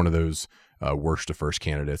 That's one of those worst to first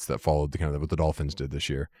candidates that followed the kind of what the Dolphins did this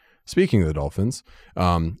year. Speaking of the Dolphins,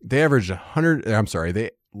 they averaged 100.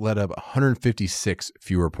 They let up 156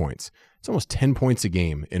 fewer points. It's almost 10 points a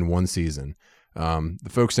game in one season. The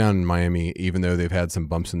folks down in Miami, even though they've had some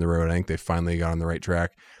bumps in the road, I think they finally got on the right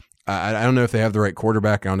track. I don't know if they have the right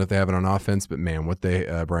quarterback. I don't know if they have it on offense, but man, what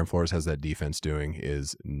Brian Flores has that defense doing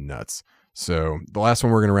is nuts. So the last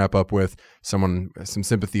one we're going to wrap up with, some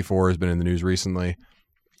sympathy for has been in the news recently.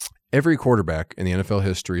 Every quarterback in the NFL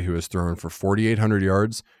history who has thrown for 4,800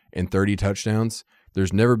 yards and 30 touchdowns,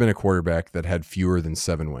 there's never been a quarterback that had fewer than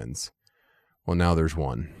 7 wins. Well, now there's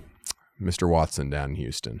one. Mr. Watson down in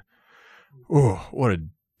Houston. Oh, what a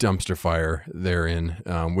dumpster fire they're in.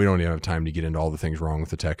 We don't even have time to get into all the things wrong with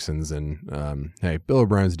the Texans. And hey, Bill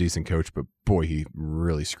O'Brien's a decent coach, but boy, he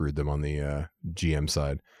really screwed them on the GM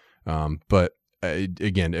side. But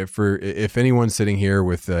again, if anyone's sitting here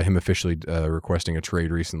with him officially requesting a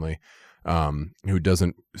trade recently, who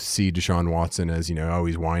doesn't see Deshaun Watson as,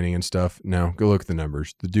 he's whining and stuff. No, go look at the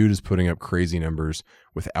numbers. The dude is putting up crazy numbers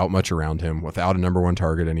without much around him, without a number one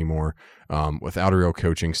target anymore, without a real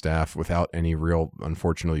coaching staff, without any real,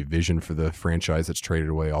 unfortunately, vision for the franchise that's traded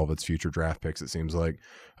away all of its future draft picks, it seems like.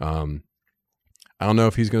 I don't know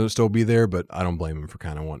if he's going to still be there, but I don't blame him for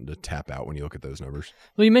kind of wanting to tap out when you look at those numbers.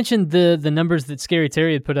 Well, you mentioned the numbers that Scary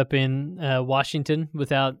Terry had put up in Washington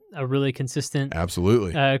without a really consistent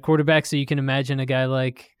quarterback. So you can imagine a guy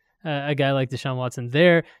like Deshaun Watson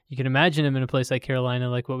there. You can imagine him in a place like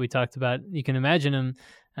Carolina, like what we talked about. You can imagine him.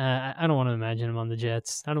 I don't want to imagine him on the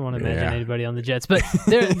Jets. I don't want to imagine anybody on the Jets. But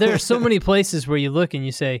there are so many places where you look and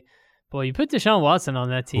you say, boy, you put Deshaun Watson on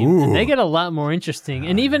that team, and they get a lot more interesting.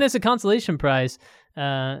 And even as a consolation prize,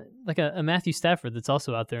 like a Matthew Stafford that's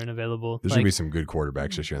also out there and available. There's going to be some good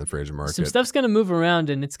quarterbacks this year in the free agent market. Some stuff's going to move around,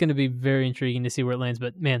 and it's going to be very intriguing to see where it lands.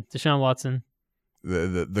 But, man, Deshaun Watson.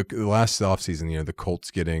 The last offseason, the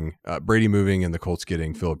Colts getting Brady moving and the Colts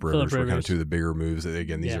getting Phillip Rivers were kind of two of the bigger moves.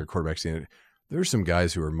 Again, these are quarterbacks. There's some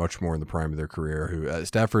guys who are much more in the prime of their career who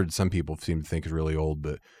Stafford, some people seem to think is really old,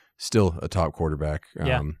 but still a top quarterback.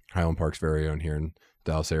 Highland Park's very own here in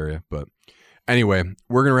Dallas area. But anyway,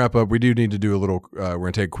 we're going to wrap up. We do need to do a little, we're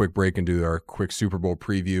going to take a quick break and do our quick Super Bowl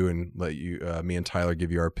preview and let you, me and Tyler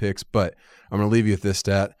give you our picks. But I'm going to leave you with this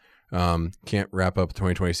stat. Can't wrap up the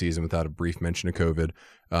 2020 season without a brief mention of COVID.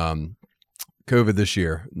 COVID this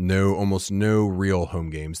year, almost no real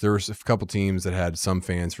home games. There was a couple teams that had some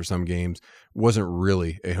fans for some games. Wasn't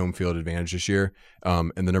really a home field advantage this year.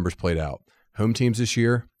 And the numbers played out. Home teams this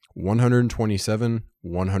year, 127,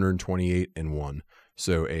 128, and 1.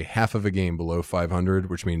 So a half of a game below 500,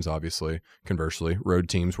 which means obviously, conversely, road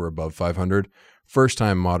teams were above 500. First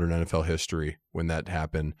time modern NFL history when that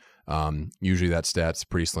happened. Usually that stat's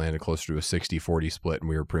pretty slanted, closer to a 60-40 split, and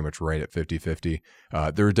we were pretty much right at 50-50.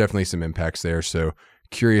 There were definitely some impacts there, so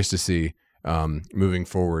curious to see moving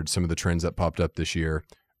forward some of the trends that popped up this year.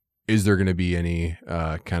 Is there going to be any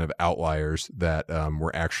kind of outliers that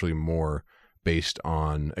were actually more based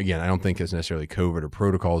on, again, I don't think it's necessarily COVID or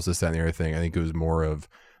protocols, this, that, and the other thing. I think it was more of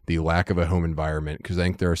the lack of a home environment, because I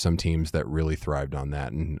think there are some teams that really thrived on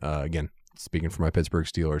that. And again, speaking for my Pittsburgh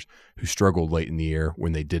Steelers, who struggled late in the year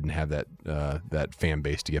when they didn't have that fan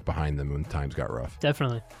base to get behind them when times got rough.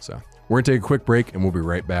 Definitely. So we're going to take a quick break, and we'll be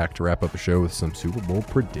right back to wrap up the show with some Super Bowl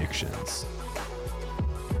predictions.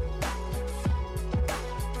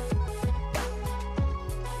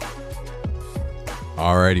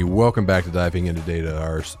 Alrighty, welcome back to Diving Into Data,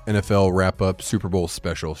 our NFL wrap-up Super Bowl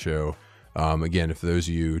special show. Again, for those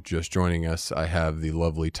of you just joining us, I have the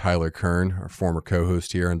lovely Tyler Kern, our former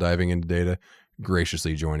co-host here on Diving Into Data,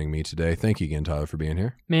 graciously joining me today. Thank you again, Tyler, for being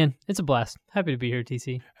here. Man, it's a blast. Happy to be here,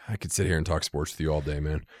 TC. I could sit here and talk sports with you all day,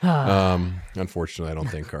 man. Unfortunately, I don't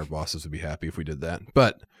think our bosses would be happy if we did that.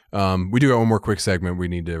 But we do got one more quick segment we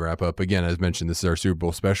need to wrap up. Again, as mentioned, this is our Super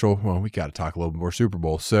Bowl special. Well, we got to talk a little bit more Super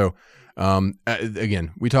Bowl. So,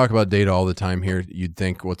 again, we talk about data all the time here. You'd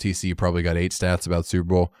think, well, TC, you probably got 8 stats about Super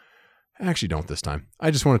Bowl. I actually don't this time.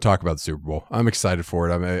 I just want to talk about the Super Bowl. I'm excited for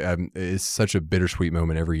it. It's such a bittersweet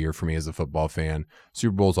moment every year for me as a football fan.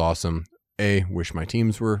 Super Bowl's awesome. A, wish my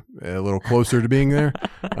teams were a little closer to being there.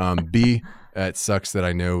 B, it sucks that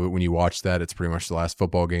I know when you watch that, it's pretty much the last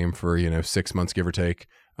football game for 6 months, give or take,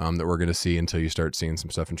 that we're going to see until you start seeing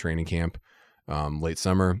some stuff in training camp late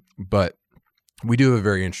summer. But we do have a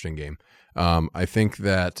very interesting game. I think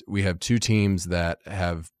that we have two teams that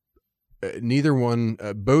have neither one,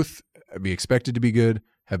 both be expected to be good,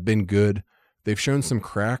 have been good. They've shown some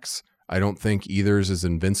cracks. I don't think either is as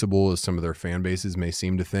invincible as some of their fan bases may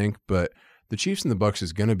seem to think, but the Chiefs and the Bucs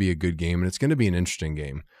is going to be a good game, and it's going to be an interesting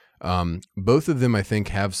game. Both of them, I think,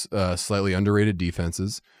 have slightly underrated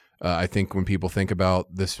defenses. I think when people think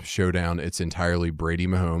about this showdown, it's entirely Brady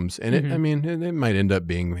Mahomes, and it might end up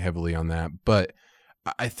being heavily on that, but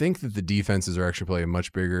I think that the defenses are actually playing a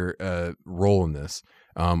much bigger role in this.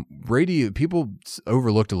 Brady, people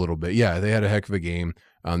overlooked a little bit. Yeah, they had a heck of a game.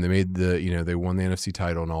 They made they won the NFC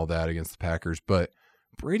title and all that against the Packers, but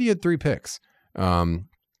Brady had 3 picks.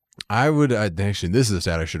 Actually, this is a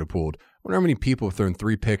stat I should have pulled. I wonder how many people have thrown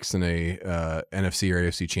 3 picks in a NFC or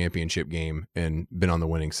AFC championship game and been on the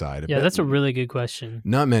winning side. Yeah, that's a really good question.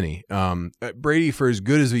 Not many. Brady, for as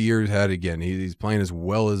good as a year he's had, again, he's playing as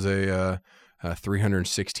well as a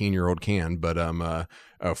 316-year-old can, but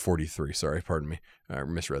 43. Sorry, pardon me. I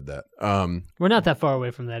misread that. We're not that far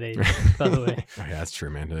away from that age, by the way. Oh, yeah, that's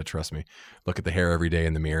true, man. Trust me. Look at the hair every day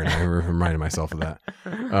in the mirror, and I'm reminding myself of that.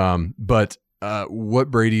 But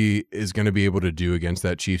what Brady is going to be able to do against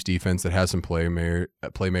that Chiefs defense that has some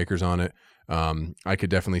playmakers on it. I could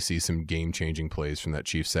definitely see some game-changing plays from that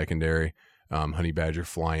Chiefs secondary. Honey Badger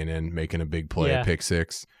flying in, making a big play, a pick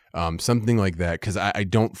six, something like that, because I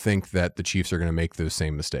don't think that the Chiefs are going to make those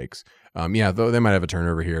same mistakes. Though they might have a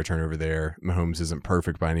turnover here, a turnover there. Mahomes isn't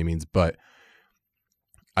perfect by any means, but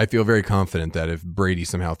I feel very confident that if Brady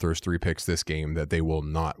somehow throws 3 picks this game, that they will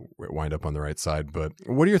not wind up on the right side. But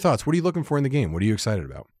what are your thoughts? What are you looking for in the game? What are you excited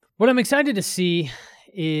about? What I'm excited to see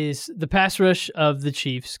is the pass rush of the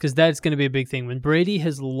Chiefs, because that's going to be a big thing. When Brady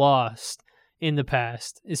has lost in the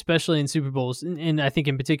past, especially in Super Bowls, and I think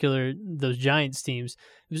in particular those Giants teams,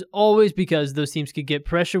 it was always because those teams could get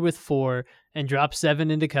pressure with 4 and drop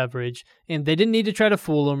 7 into coverage, and they didn't need to try to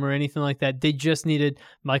fool them or anything like that. They just needed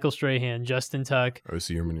Michael Strahan, Justin Tuck,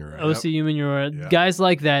 O.C. Umenyiora, guys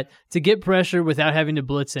like that to get pressure without having to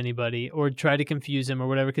blitz anybody or try to confuse him or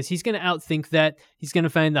whatever, because he's going to outthink that. He's going to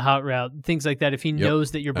find the hot route, things like that, if he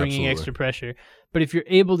knows that you're bringing extra pressure. But if you're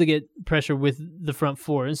able to get pressure with the front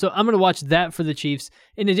 4. And so I'm going to watch that for the Chiefs,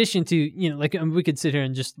 in addition to, we could sit here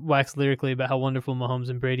and just wax lyrically about how wonderful Mahomes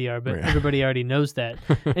and Brady are, but everybody already knows that.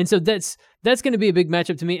 And so that's going to be a big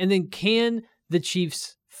matchup to me. And then can the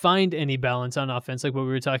Chiefs find any balance on offense, like what we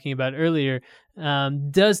were talking about earlier?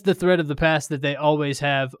 Does the threat of the pass that they always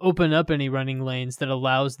have open up any running lanes that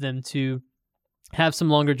allows them to have some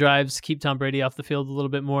longer drives, keep Tom Brady off the field a little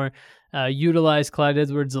bit more, utilize Clyde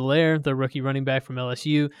Edwards-Helaire, the rookie running back from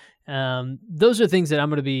LSU? Those are things that I'm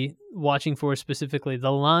going to be watching for specifically.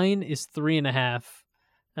 The line is 3.5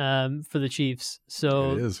 for the Chiefs.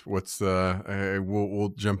 So it is. What's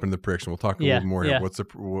we'll jump into the prediction. We'll talk a little more here.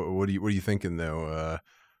 What are you thinking though?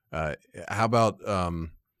 How about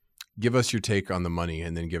give us your take on the money,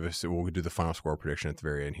 and then we'll do the final score prediction at the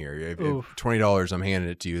very end here. If $20, I'm handing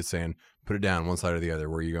it to you, saying put it down one side or the other.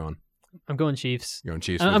 Where are you going? I'm going Chiefs. You're going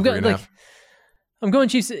Chiefs. I'm going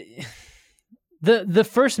Chiefs. The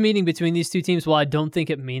first meeting between these two teams, while I don't think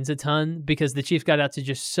it means a ton, because the Chiefs got out to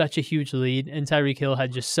just such a huge lead and Tyreek Hill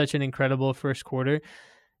had just such an incredible first quarter,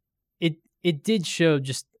 it did show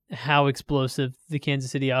just how explosive the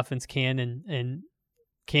Kansas City offense can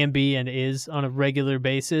be and is on a regular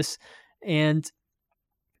basis. And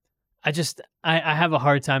I have a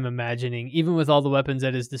hard time imagining, even with all the weapons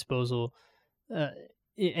at his disposal,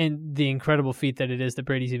 and the incredible feat that it is that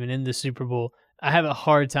Brady's even in the Super Bowl, I have a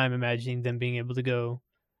hard time imagining them being able to go,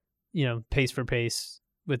 pace for pace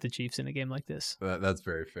with the Chiefs in a game like this. That's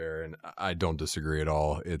very fair, and I don't disagree at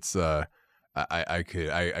all. It's I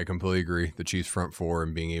completely agree. The Chiefs front 4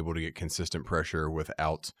 and being able to get consistent pressure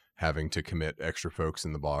without having to commit extra folks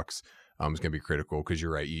in the box is going to be critical, because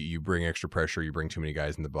you're right. You bring extra pressure, you bring too many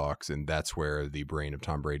guys in the box, and that's where the brain of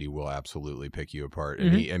Tom Brady will absolutely pick you apart.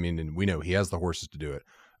 Mm-hmm. And we know he has the horses to do it.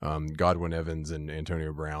 Godwin Evans and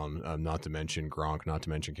Antonio Brown, not to mention Gronk, not to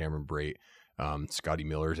mention Cameron Brate, Scotty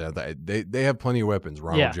Miller's out. They have plenty of weapons.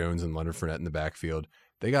 Ronald Jones and Leonard Fournette in the backfield.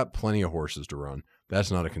 They got plenty of horses to run.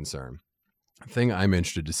 That's not a concern. The thing I'm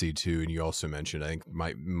interested to see too, and you also mentioned, I think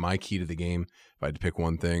my key to the game, if I had to pick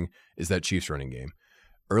one thing, is that Chiefs running game.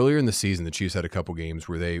 Earlier in the season, the Chiefs had a couple games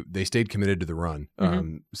where they stayed committed to the run.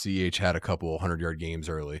 Mm-hmm. CEH had a couple 100-yard games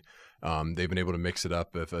early. They've been able to mix it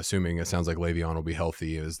up, assuming it sounds like Le'Veon will be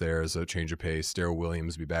healthy, is there as a change of pace. Darrell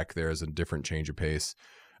Williams will be back there as a different change of pace.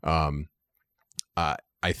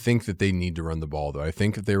 I think that they need to run the ball, though. I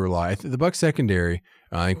think if they rely, the Bucs secondary,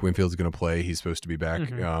 I think Winfield's going to play. He's supposed to be back.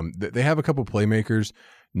 Mm-hmm. They have a couple playmakers.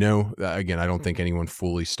 No, again, I don't think anyone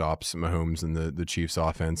fully stops Mahomes and the Chiefs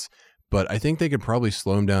offense, but I think they could probably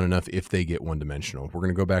slow him down enough if they get one-dimensional. We're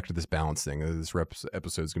going to go back to this balance thing. This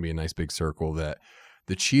episode is going to be a nice big circle that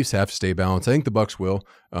the Chiefs have to stay balanced. I think the Bucs will.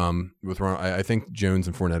 I think Jones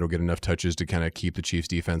and Fournette will get enough touches to kind of keep the Chiefs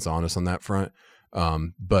defense honest on that front.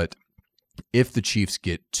 But if the Chiefs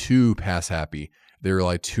get too pass happy, they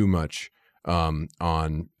rely too much on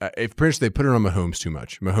if pretty much they put it on Mahomes too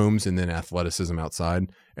much. Mahomes and then athleticism outside.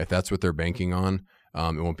 If that's what they're banking on,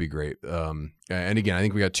 it won't be great. And again, I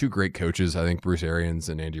think we got 2 great coaches. I think Bruce Arians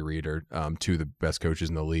and Andy Reid are 2 of the best coaches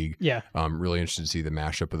in the league. Yeah. Really interested to see the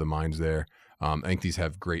mashup of the minds there. I think these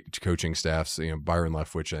have great coaching staffs. Byron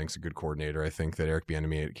Leftwich, I think, is a good coordinator. I think that Eric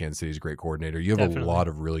Bieniemy at Kansas City is a great coordinator. You have Definitely. A lot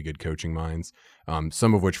of really good coaching minds.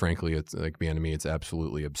 Some of which, frankly, it's like Bieniemy. It's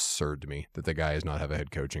absolutely absurd to me that the guy does not have a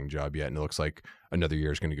head coaching job yet, and it looks like another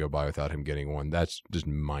year is going to go by without him getting one. That's just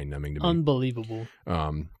mind-numbing to me. Unbelievable.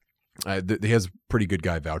 He has a pretty good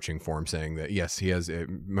guy vouching for him, saying that yes, he has.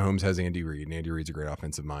 Mahomes has Andy Reid, and Andy Reid's a great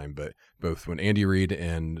offensive mind. But both when Andy Reid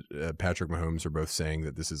and Patrick Mahomes are both saying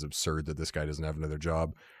that this is absurd that this guy doesn't have another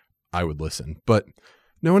job, I would listen. But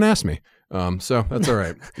No one asked me. So that's all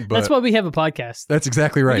right. But That's why we have a podcast. that's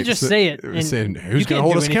exactly right. You just say it. And saying, you who's going can't to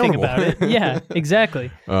hold do us anything accountable? about it. Yeah,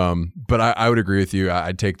 exactly. But I would agree with you.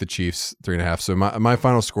 I'd take the Chiefs 3.5. So my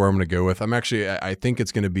final score I'm going to go with, I think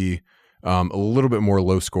it's going to be a little bit more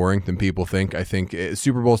low scoring than people think. I think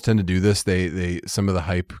Super Bowls tend to do this. They some of the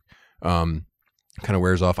hype kind of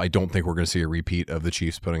wears off. I don't think we're going to see a repeat of the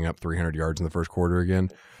Chiefs putting up 300 yards in the first quarter again.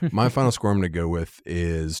 My final score I'm going to go with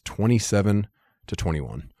is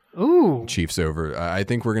 27-21. Ooh. Chiefs over. I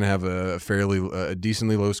think we're going to have a fairly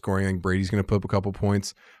decently low scoring. I think Brady's going to put up a couple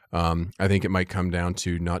points. I think it might come down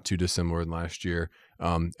to not too dissimilar than last year.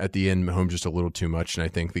 At the end, Mahomes just a little too much, and I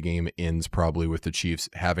think the game ends probably with the Chiefs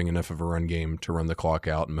having enough of a run game to run the clock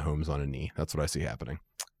out and Mahomes on a knee. That's what I see happening.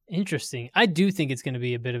 Interesting. I do think it's going to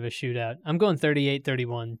be a bit of a shootout. I'm going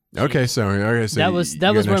 38-31. Okay, so that was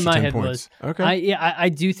where my head points. was. Okay. I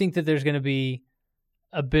do think that there's going to be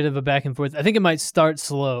a bit of a back and forth. I think it might start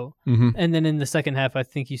slow, and then in the second half, I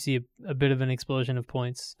think you see a bit of an explosion of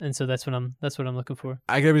points, and so that's what I'm looking for.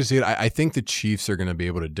 I gotta see it. I think the Chiefs are going to be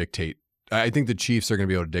able to dictate. I think the Chiefs are going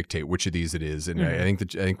to be able to dictate which of these it is, and I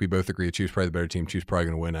think we both agree the Chiefs are probably the better team. Chiefs probably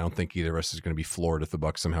going to win. I don't think either of us is going to be floored if the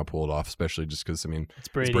Bucs somehow pull it off, especially just because it's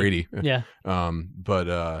Brady. Yeah.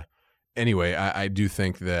 But anyway, I do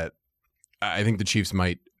think that I think the Chiefs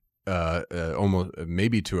might. Almost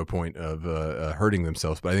maybe to a point of hurting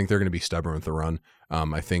themselves, but I think they're going to be stubborn with the run.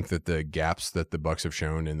 I think that the gaps that the Bucs have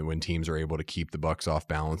shown, and when teams are able to keep the Bucs off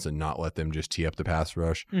balance and not let them just tee up the pass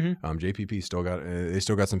rush, JPP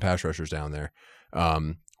still got some pass rushers down there.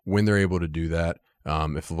 When they're able to do that,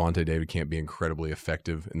 if Levante David can't be incredibly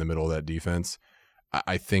effective in the middle of that defense,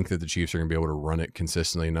 I think that the Chiefs are going to be able to run it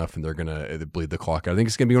consistently enough, and they're going to bleed the clock out. I think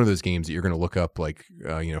it's going to be one of those games that you're going to look up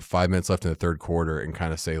 5 minutes left in the third quarter and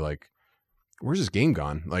kind of say where's this game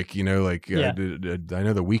gone? I know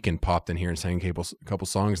the Weeknd popped in here and sang a couple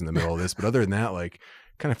songs in the middle of this, but other than that,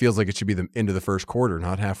 kind of feels like it should be the end of the first quarter,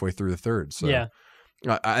 not halfway through the third. So yeah,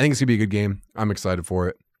 I think it's going to be a good game. I'm excited for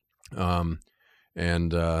it.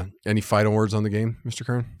 And any final words on the game, Mr.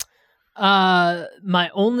 Kern?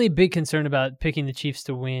 My only big concern about picking the Chiefs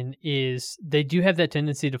to win is they do have that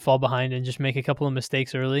tendency to fall behind and just make a couple of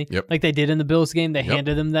mistakes early. Yep. Like they did in the Bills game. They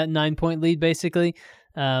handed them that 9-point lead, basically.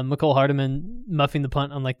 McCole Hardman muffing the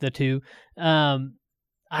punt on the 2.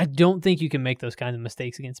 I don't think you can make those kinds of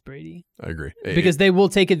mistakes against Brady. I agree. Because they will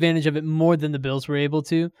take advantage of it more than the Bills were able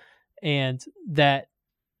to. And that,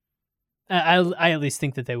 I at least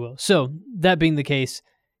think that they will. So that being the case,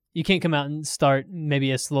 you can't come out and start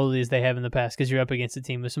maybe as slowly as they have in the past because you're up against a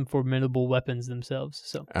team with some formidable weapons themselves.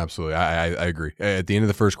 So absolutely, I agree. At the end of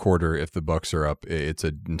the first quarter, if the Bucs are up, it's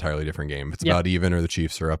an entirely different game. If it's about even or the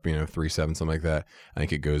Chiefs are up, 3-7, something like that, I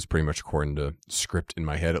think it goes pretty much according to script in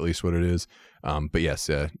my head, at least what it is. But yes,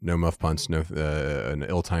 no muff punts, no an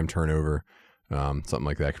ill-timed turnover, something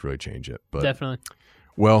like that could really change it. But definitely.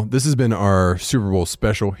 Well, this has been our Super Bowl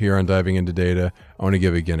special here on Diving Into Data. I want to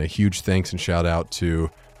give again a huge thanks and shout out to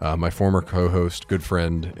my former co-host, good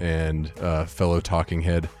friend, and fellow talking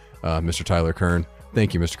head, Mr. Tyler Kern.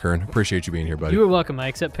 Thank you, Mr. Kern. Appreciate you being here, buddy. You are welcome. I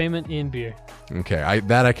accept payment in beer. Okay,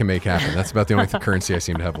 I can make happen. That's about the only currency I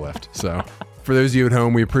seem to have left. So for those of you at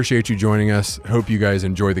home, we appreciate you joining us. Hope you guys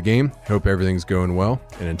enjoy the game. Hope everything's going well.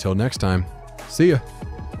 And until next time, see ya.